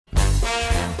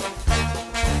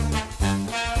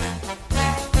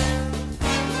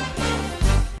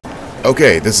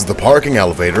Okay, this is the parking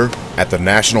elevator at the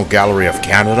National Gallery of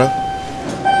Canada.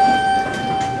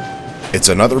 It's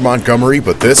another Montgomery,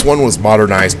 but this one was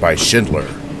modernized by Schindler.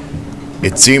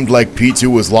 It seemed like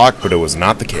P2 was locked, but it was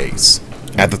not the case.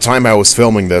 At the time I was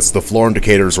filming this, the floor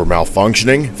indicators were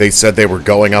malfunctioning. They said they were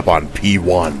going up on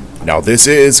P1. Now this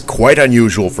is quite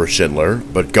unusual for Schindler,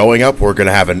 but going up we're going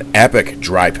to have an epic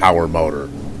dry power motor.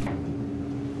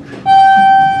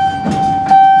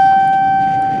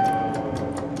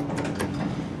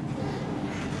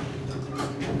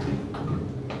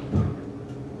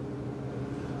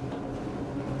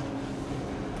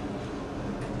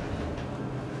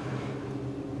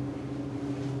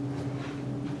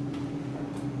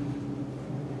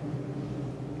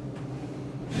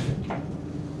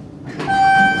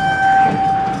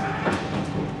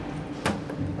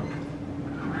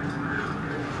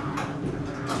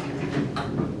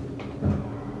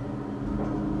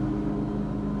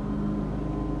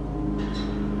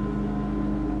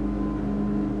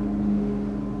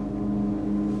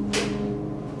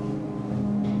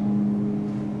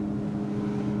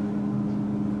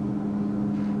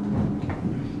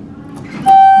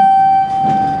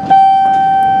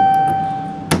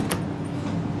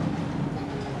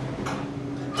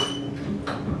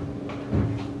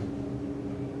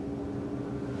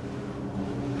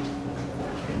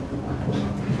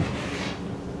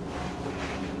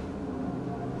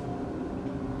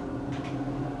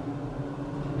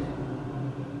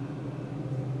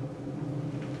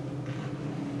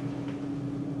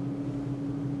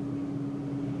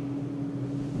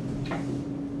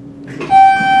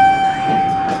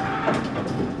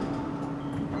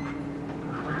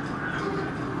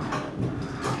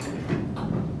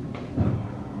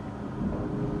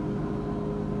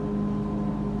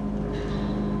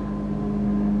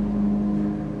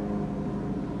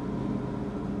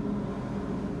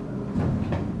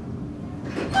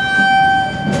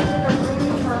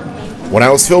 When I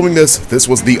was filming this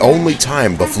was the only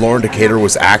time the floor indicator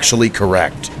was actually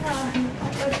correct.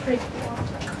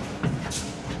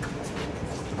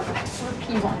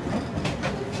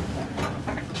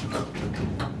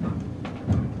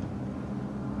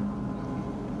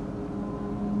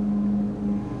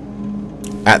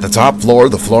 At the top floor,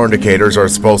 the floor indicators are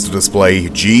supposed to display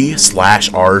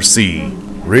G/RC.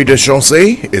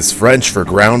 Rez-de-chaussée is French for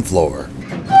ground floor.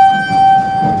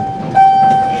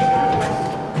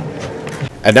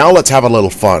 And now let's have a little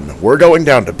fun. We're going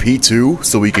down to P2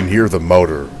 so we can hear the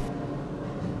motor.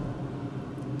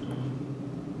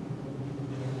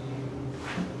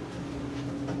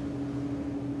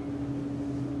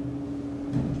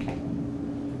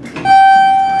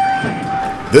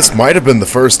 This might have been the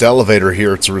first elevator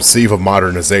here to receive a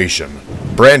modernization.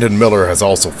 Brandon Miller has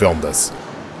also filmed this.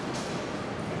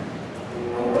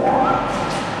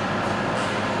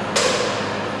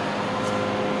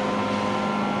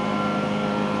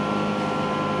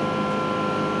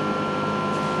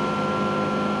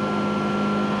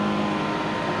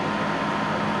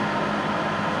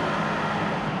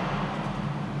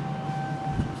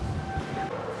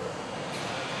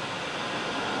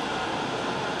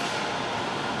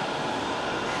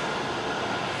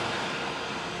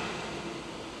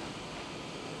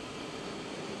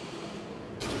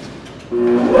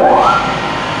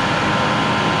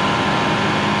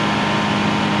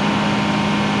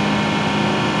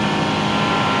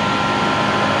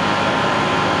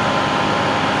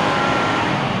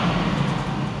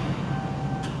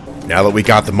 Now that we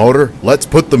got the motor, let's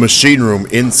put the machine room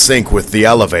in sync with the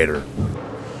elevator.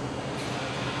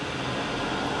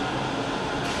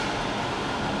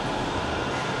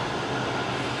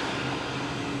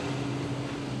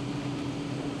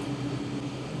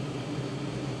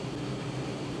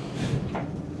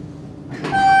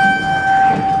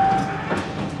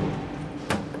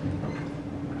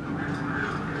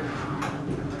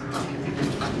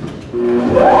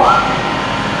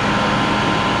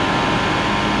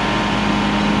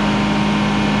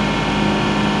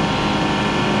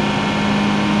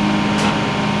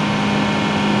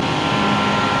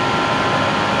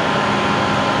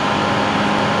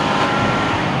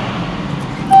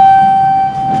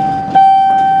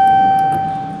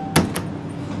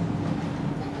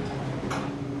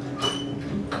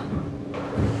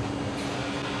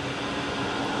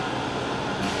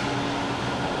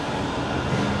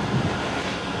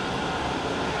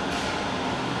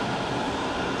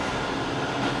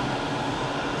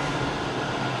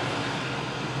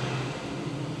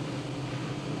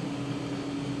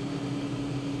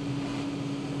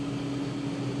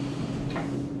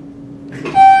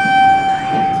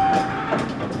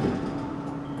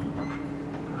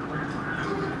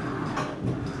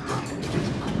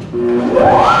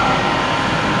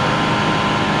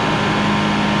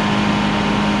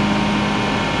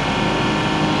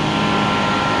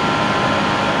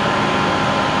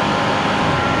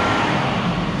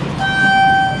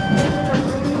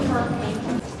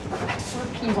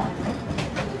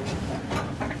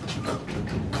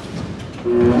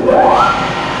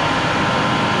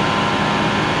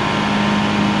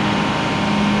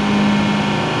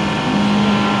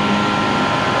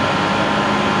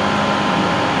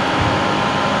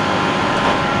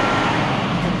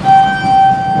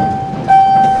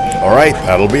 Alright,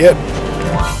 that'll be it.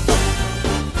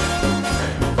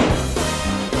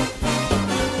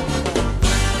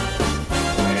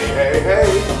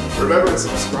 Hey, remember to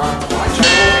subscribe to my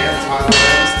channel and Tyler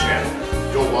Rand's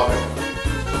channel. You'll love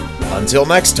it. Until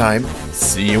next time,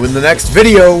 see you in the next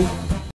video.